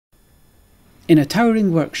In a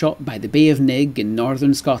towering workshop by the Bay of Nigg in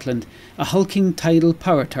northern Scotland, a hulking tidal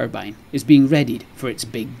power turbine is being readied for its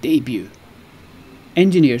big debut.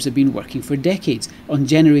 Engineers have been working for decades on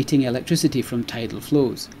generating electricity from tidal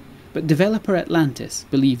flows, but developer Atlantis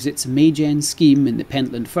believes its MeyGen scheme in the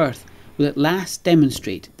Pentland Firth will at last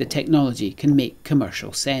demonstrate the technology can make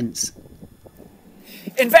commercial sense.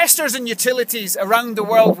 Investors and utilities around the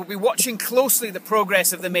world will be watching closely the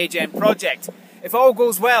progress of the MeyGen project. If all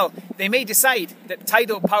goes well, they may decide that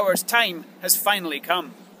tidal power's time has finally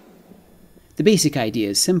come. The basic idea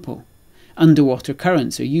is simple. Underwater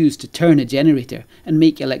currents are used to turn a generator and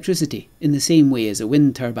make electricity in the same way as a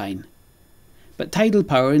wind turbine. But tidal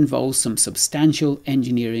power involves some substantial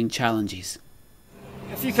engineering challenges.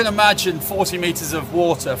 If you can imagine 40 metres of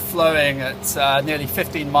water flowing at nearly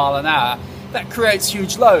 15 miles an hour, that creates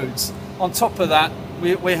huge loads. On top of that,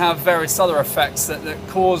 we have various other effects that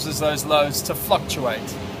causes those loads to fluctuate.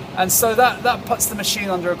 And so that puts the machine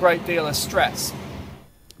under a great deal of stress.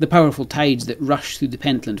 The powerful tides that rush through the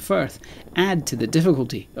Pentland Firth add to the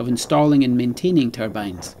difficulty of installing and maintaining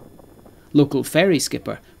turbines. Local ferry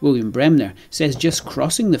skipper William Bremner says just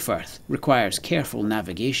crossing the Firth requires careful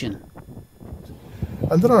navigation.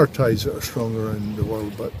 And there are tides that are strong around the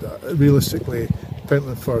world, but realistically,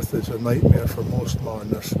 Pentland Firth is a nightmare for most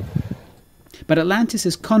mariners. But Atlantis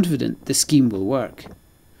is confident the scheme will work.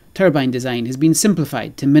 Turbine design has been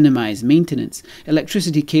simplified to minimise maintenance,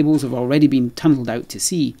 electricity cables have already been tunnelled out to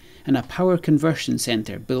sea, and a power conversion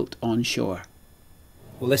centre built onshore.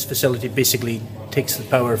 Well, this facility basically takes the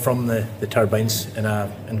power from the turbines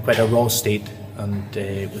in quite a raw state, and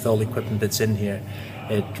with all the equipment that's in here,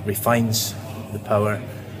 it refines the power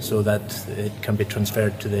so that it can be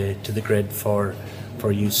transferred to the grid for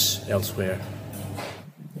use elsewhere.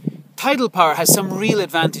 Tidal power has some real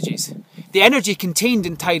advantages. The energy contained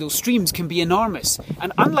in tidal streams can be enormous,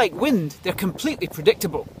 and unlike wind, they're completely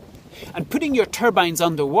predictable. And putting your turbines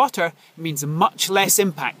underwater means much less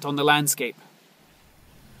impact on the landscape.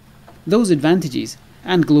 Those advantages,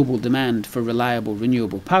 and global demand for reliable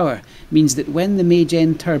renewable power, means that when the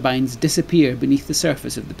MeyGen turbines disappear beneath the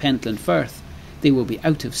surface of the Pentland Firth, they will be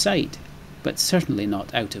out of sight, but certainly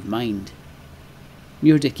not out of mind.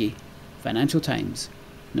 Mure Dickie, Financial Times,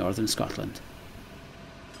 Northern Scotland.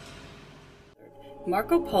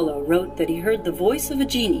 Marco Polo wrote that he heard the voice of a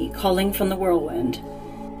genie calling from the whirlwind.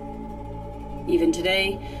 Even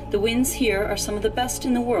today, the winds here are some of the best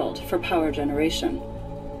in the world for power generation.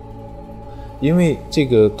 因为这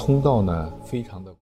个通道呢非常的